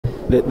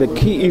The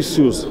key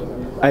issues,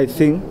 I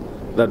think,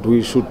 that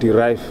we should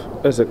derive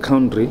as a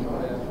country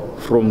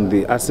from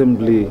the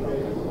assembly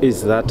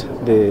is that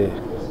the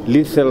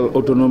lethal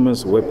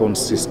autonomous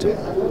weapons system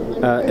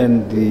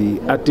and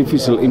the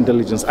artificial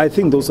intelligence, I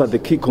think those are the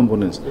key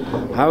components.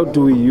 How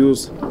do we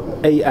use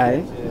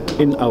AI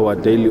in our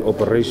daily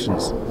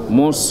operations,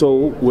 more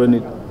so when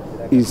it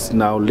is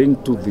now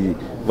linked to the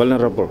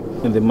vulnerable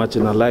and the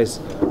marginalized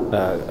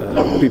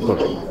people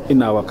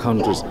in our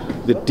countries,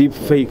 the deep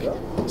fake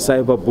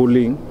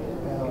cyberbullying,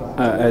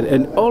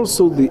 and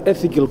also the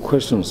ethical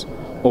questions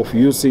of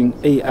using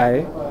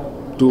AI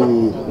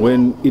to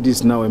when it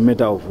is now a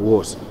matter of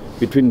wars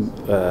between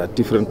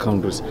different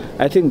countries.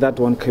 I think that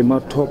one came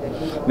out top.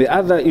 The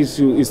other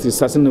issue is the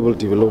sustainable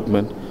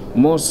development,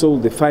 more so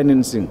the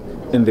financing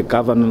and the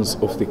governance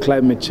of the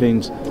climate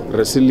change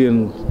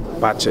resilient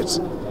budgets.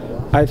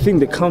 I think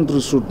the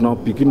country should now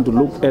begin to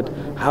look at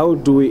how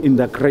do we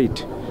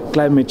integrate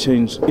climate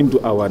change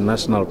into our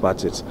national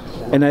budgets.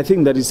 And I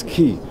think that is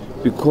key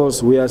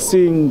because we are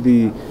seeing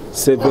the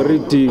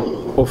severity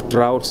of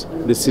droughts,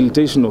 the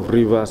siltation of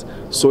rivers,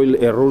 soil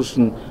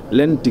erosion,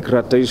 land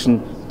degradation,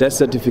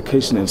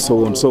 desertification, and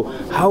so on. So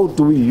how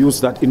do we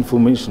use that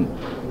information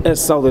as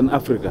Southern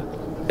Africa,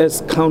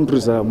 as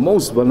countries that are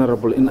most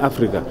vulnerable in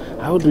Africa?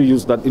 How do we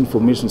use that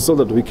information so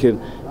that we can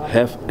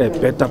have a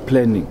better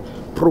planning,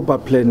 proper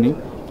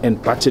planning, and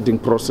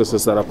budgeting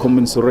processes that are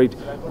commensurate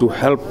to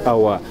help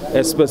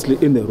especially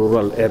in the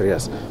rural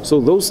areas. So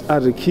those are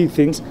the key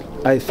things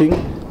I think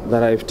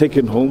that I've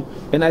taken home,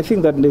 and I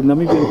think that the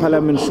Namibian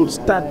Parliament should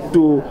start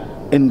to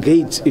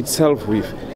engage itself with.